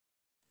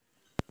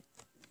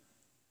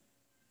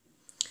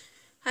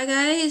Hi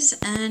guys,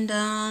 and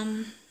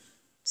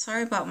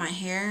sorry about my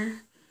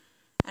hair.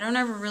 I don't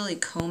ever really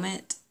comb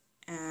it,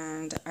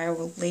 and I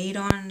laid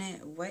on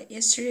it wet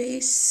yesterday,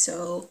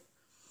 so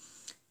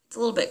it's a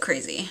little bit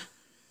crazy.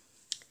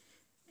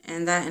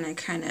 And I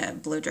kind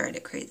of blow dried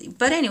it crazy.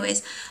 But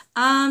anyways,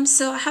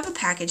 so I have a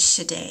package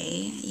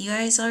today. You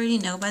guys already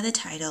know by the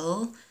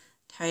title.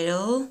 I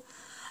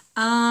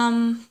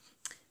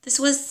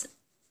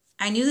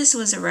knew this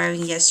was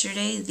arriving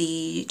yesterday,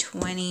 the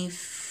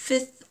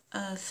 25th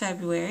of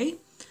February.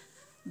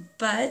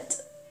 But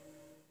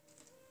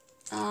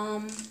I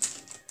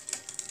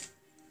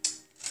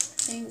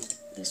think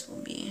this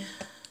will be,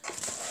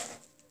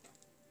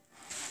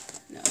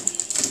 no,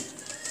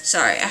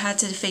 sorry, I had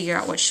to figure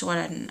out which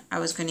one I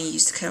was going to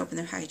use to cut open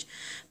the package.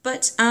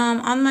 But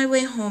on my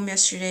way home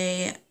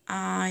yesterday,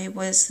 I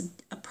was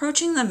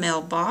approaching the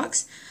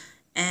mailbox,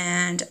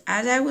 and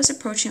as I was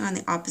approaching on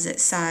the opposite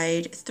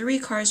side, 3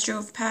 cars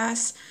drove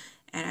past,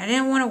 and I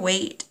didn't want to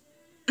wait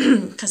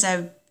because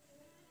I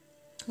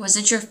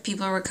wasn't sure if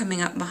people were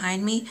coming up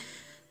behind me.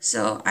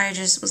 So I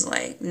just was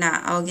like,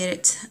 nah, I'll get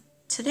it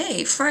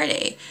today,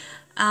 Friday,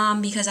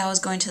 because I was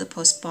going to the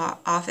post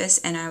office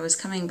and I was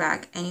coming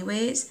back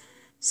anyways.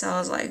 So I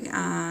was like,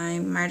 I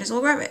might as well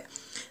grab it.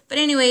 But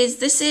anyways,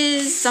 this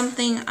is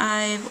something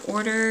I've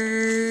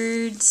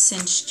ordered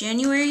since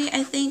January,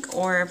 I think,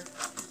 or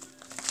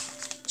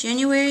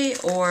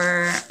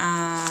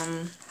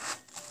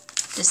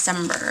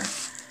December.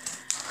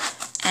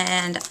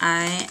 And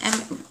I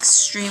am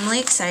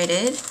extremely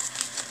excited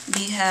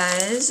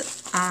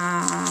because,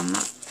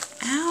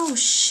 ow,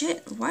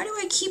 shit, why do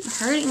I keep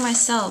hurting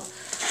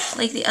myself?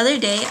 Like, the other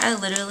day, I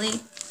literally,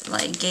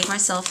 like, gave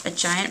myself a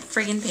giant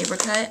friggin' paper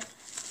cut,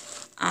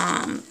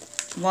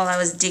 while I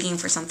was digging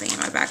for something in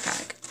my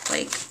backpack.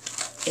 Like,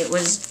 it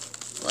was,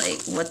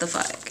 like, what the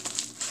fuck?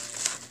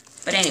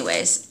 But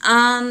anyways,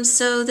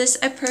 so this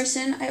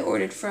person I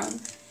ordered from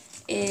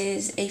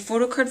is a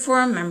photo card for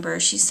a member.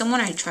 She's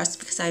someone I trust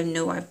because I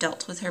know I've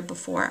dealt with her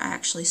before. I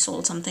actually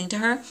sold something to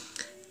her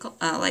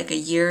like a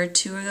year or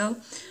two ago.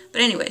 But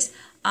anyways,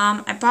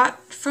 I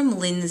bought from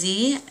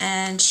Lindsay,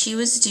 and she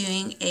was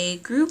doing a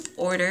group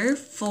order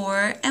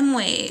for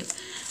Mwave.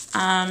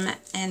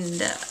 And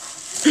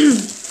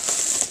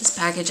this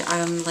package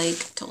I'm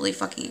like totally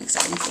fucking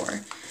excited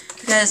for.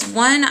 Because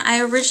one, I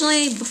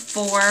originally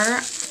before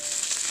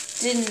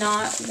did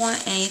not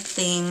want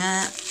anything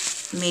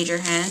major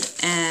hand,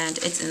 and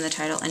it's in the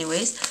title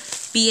anyways,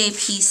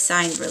 B.A.P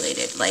Signed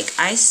related. Like,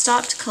 I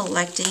stopped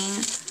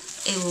collecting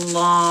a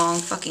long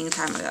fucking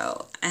time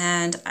ago,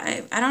 and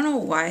I don't know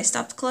why I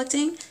stopped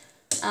collecting.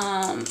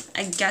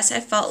 I guess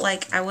I felt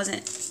like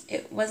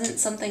it wasn't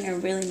something I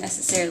really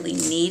necessarily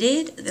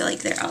needed, like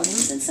their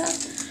albums and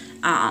stuff.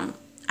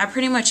 I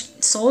pretty much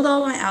sold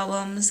all my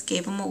albums,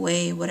 gave them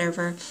away,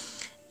 whatever,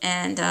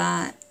 and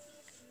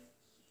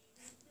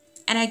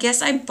I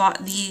guess I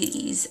bought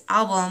these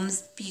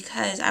albums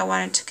because I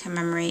wanted to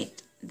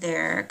commemorate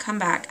their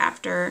comeback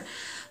after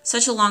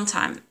such a long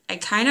time. I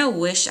kind of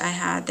wish I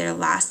had their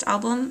last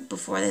album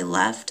before they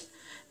left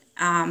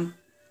on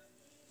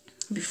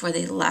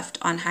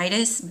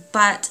hiatus,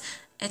 but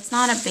it's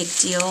not a big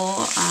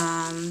deal.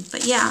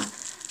 But yeah,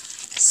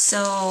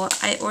 so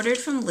I ordered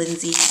from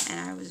Lindsay, and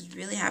I was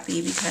really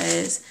happy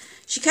because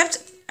she kept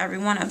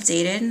everyone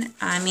updated.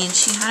 I mean,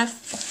 she had a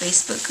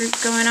Facebook group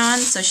going on,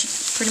 so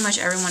pretty much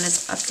everyone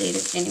is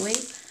updated anyway.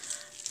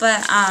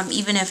 But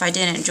even if I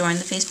didn't join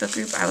the Facebook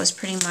group, I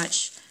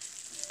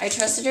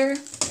trusted her,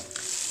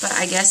 but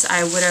I guess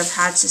I would have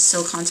had to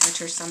still contact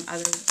her some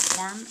other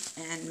form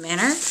and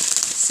manner.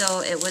 So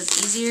it was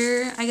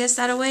easier, I guess,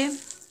 that way.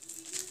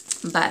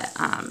 But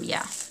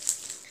yeah,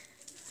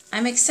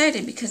 I'm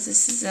excited because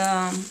this is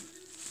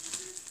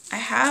I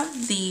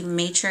have the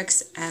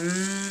Matrix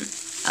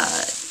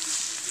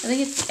I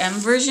think it's the M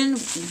version,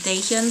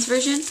 Dahyun's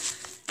version,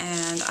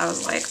 and I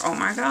was like, oh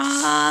my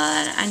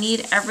god, I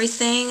need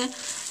everything,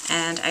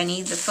 and I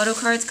need the photo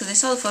cards, because I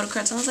saw the photo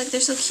cards, and I was like, they're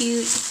so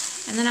cute,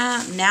 and then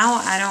now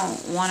I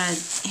don't want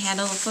to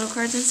handle the photo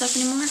cards and stuff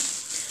anymore,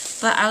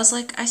 but I was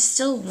like, I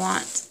still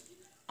want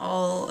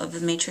all of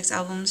the Matrix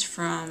albums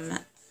from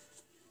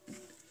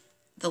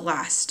the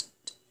last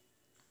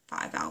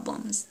 5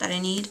 albums that I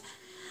need.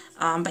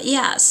 But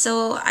yeah,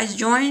 so I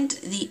joined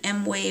the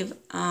Mwave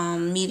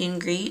meet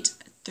and greet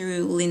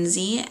through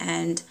Lindsay,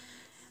 and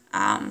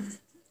I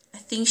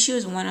think she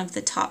was one of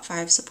the top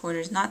 5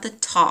 supporters. Not the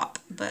top,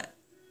 but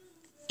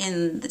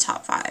in the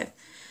top 5.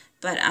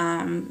 But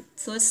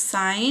so it's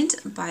signed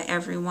by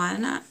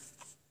everyone. I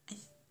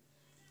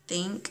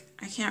think,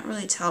 I can't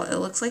really tell. It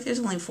looks like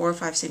there's only 4 or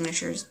 5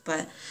 signatures,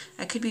 but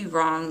I could be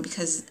wrong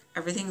because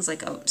everything's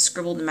like a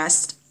scribbled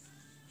mess.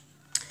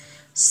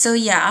 So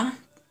yeah,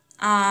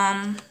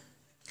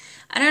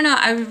 I don't know,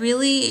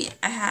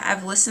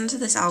 I've listened to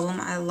this album.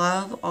 I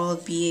love all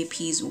of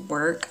B.A.P's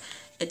work.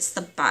 It's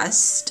the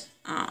best.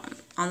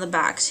 On the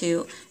back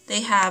too,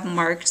 they have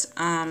marked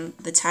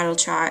the title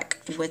track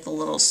with a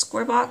little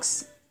square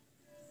box.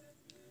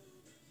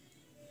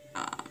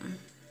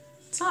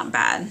 It's not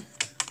bad.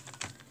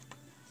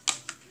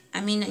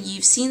 I mean,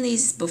 you've seen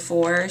these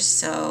before,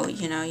 so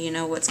you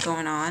know what's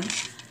going on.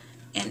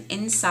 And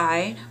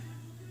inside,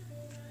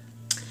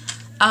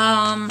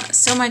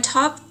 so my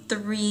top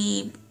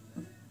 3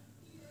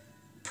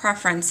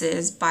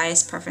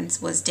 bias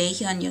preference was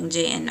Daehyun,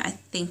 Youngjae, and I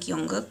think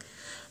Jungkook.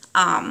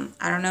 I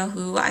don't know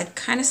who. I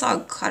kind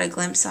of caught a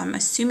glimpse, so I'm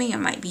assuming it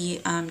might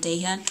be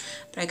Daehyun,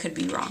 but I could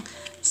be wrong.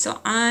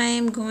 So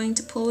I'm going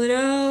to pull it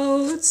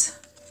out.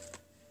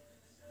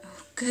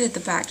 Oh, good. The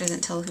back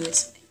doesn't tell who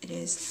it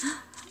is.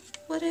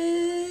 What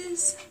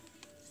is?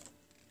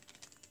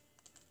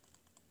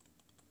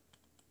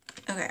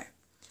 Okay.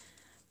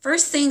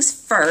 First things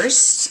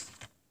first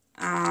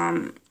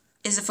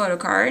is a photo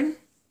card.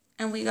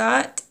 And we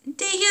got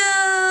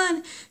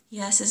Daehyun.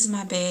 Yes, this is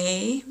my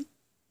bae.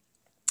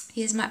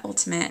 He is my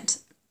ultimate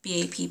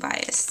B.A.P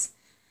bias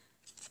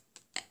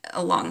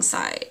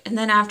alongside. And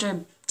then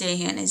after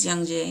Daehyun is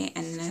Youngjae,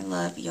 and I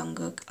love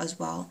Jungkook as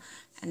well.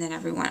 And then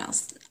everyone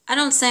else. I'm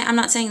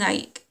not saying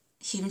that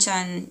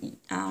Himchan,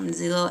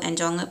 Zilo, and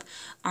Jonghyuk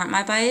aren't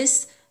my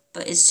bias,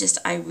 but it's just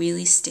I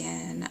really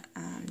stan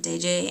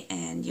Daejae,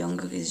 and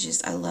Jungkook is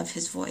just, I love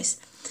his voice.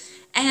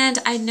 And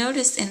I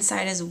noticed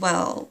inside as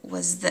well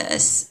was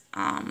this.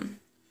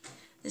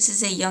 This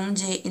is a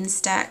Youngjae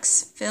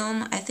Instax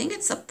film. I think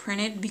it's a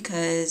printed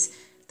because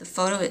the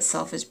photo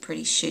itself is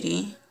pretty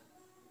shitty.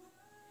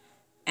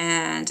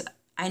 And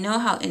I know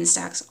how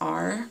Instax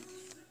are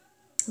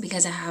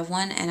because I have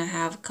one, and I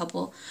have a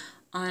couple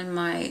on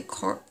my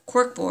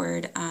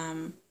corkboard.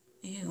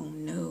 Ew,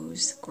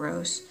 nose,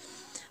 gross.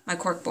 My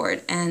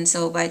corkboard. And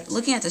so by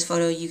looking at this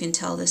photo, you can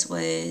tell this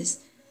was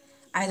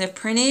either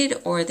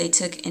printed or they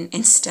took an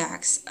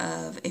Instax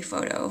of a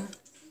photo,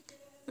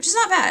 which is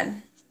not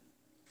bad.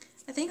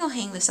 I think I'll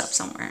hang this up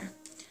somewhere.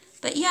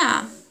 But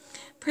yeah,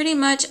 pretty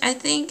much I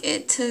think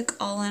it took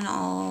all in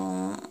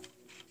all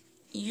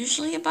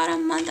usually about a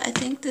month. I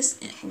think this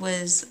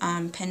was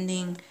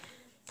pending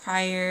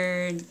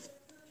prior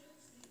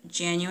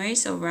January,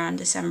 so around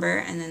December,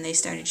 and then they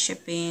started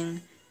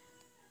shipping,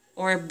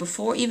 or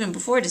even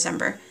before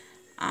December,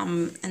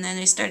 and then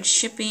they started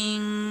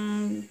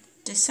shipping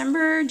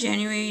December,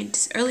 January,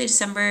 early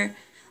December,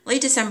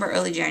 late December,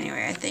 early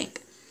January, I think.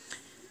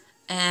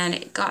 And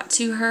it got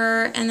to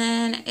her, and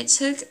then it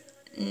took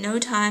no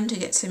time to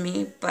get to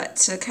me, but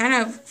to kind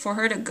of, for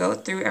her to go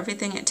through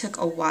everything, it took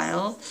a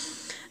while.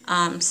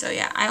 So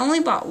yeah, I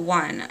only bought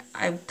one.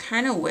 I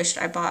kind of wished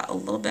I bought a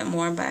little bit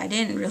more, but I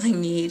didn't really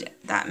need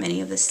that many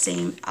of the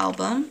same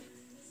album.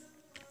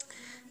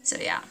 So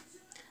yeah.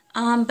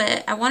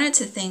 But I wanted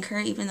to thank her,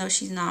 even though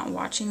she's not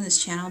watching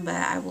this channel, but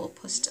I will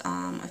post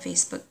a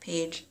Facebook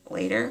page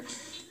later,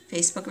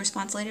 Facebook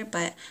response later.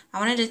 But I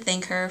wanted to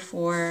thank her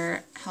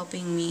for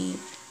helping me,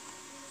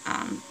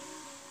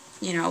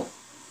 you know,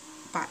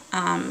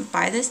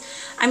 buy this.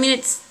 I mean,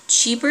 it's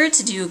cheaper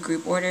to do a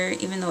group order,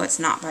 even though it's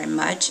not by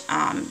much,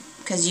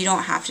 because you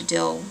don't have to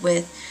deal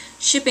with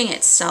shipping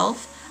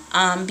itself,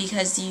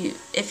 because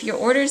if your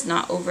order is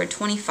not over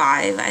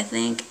 25, I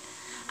think.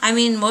 I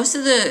mean, most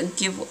of the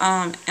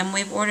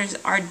Mwave orders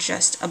are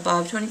just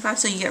above 25,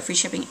 so you get free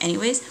shipping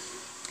anyways.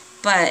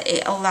 But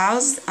it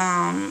allows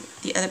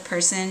the other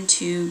person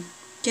to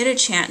get a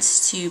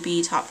chance to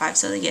be top 5,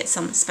 so they get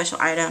some special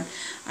item,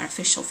 an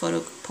official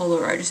photo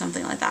Polaroid or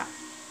something like that.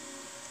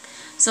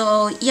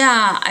 So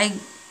yeah,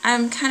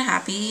 I'm kind of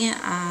happy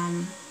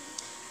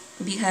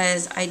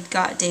because I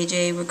got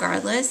Daejae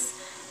regardless,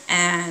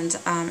 and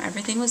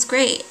everything was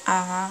great.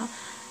 I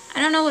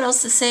don't know what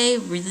else to say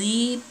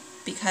really,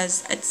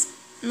 because it's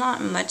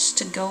not much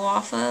to go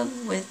off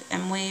of with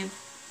Mwave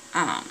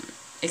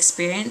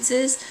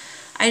experiences.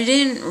 I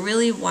didn't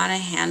really want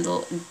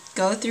to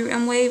go through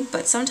Mwave,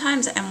 but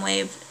sometimes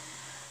Mwave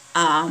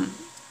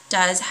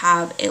does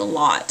have a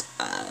lot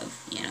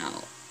of, you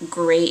know,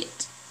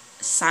 great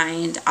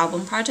signed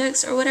album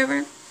projects or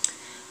whatever,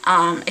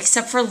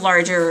 except for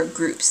larger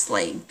groups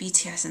like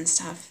BTS and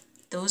stuff.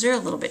 Those are a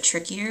little bit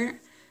trickier,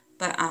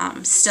 but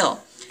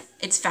still,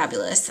 it's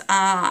fabulous.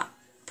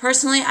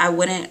 Personally, I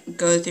wouldn't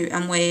go through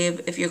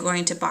Mwave if you're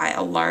going to buy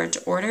a large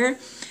order.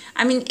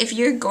 I mean, if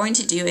you're going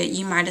to do it,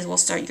 you might as well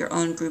start your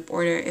own group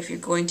order. If you're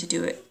going to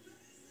do it,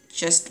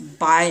 just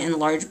buy in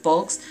large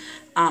bulks.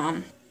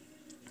 I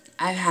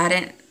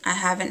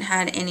haven't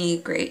had any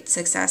great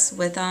success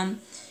with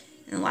them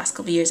in the last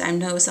couple of years. I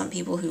know some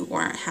people who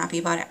weren't happy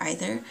about it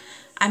either.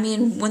 I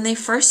mean, when they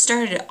first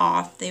started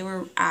off, they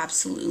were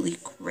absolutely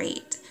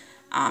great,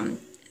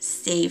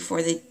 save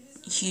for the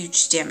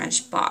huge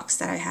damaged box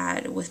that I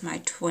had with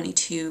my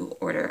 22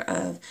 order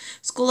of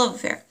School Love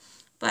Affair.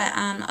 But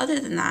other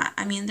than that,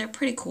 I mean, they're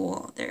pretty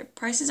cool. Their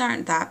prices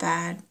aren't that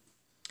bad,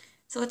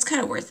 so it's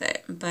kind of worth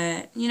it.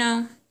 But, you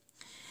know,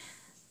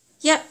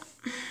 yep.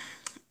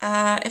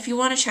 If you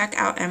want to check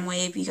out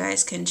Mwave, you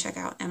guys can check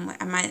out Mwave.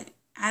 I might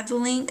add the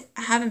link.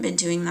 I haven't been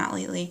doing that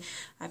lately.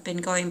 I've been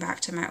going back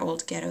to my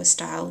old ghetto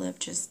style of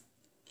just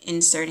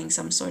inserting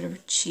some sort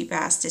of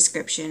cheap-ass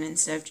description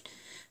instead of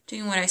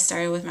doing what I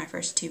started with my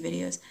first 2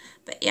 videos.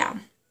 But yeah,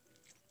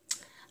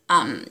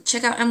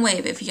 check out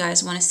Mwave if you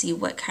guys want to see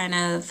what kind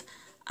of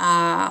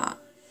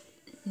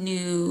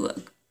new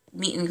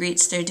meet and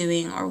greets they're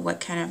doing or what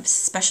kind of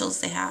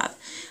specials they have.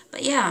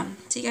 But yeah,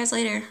 see you guys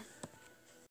later.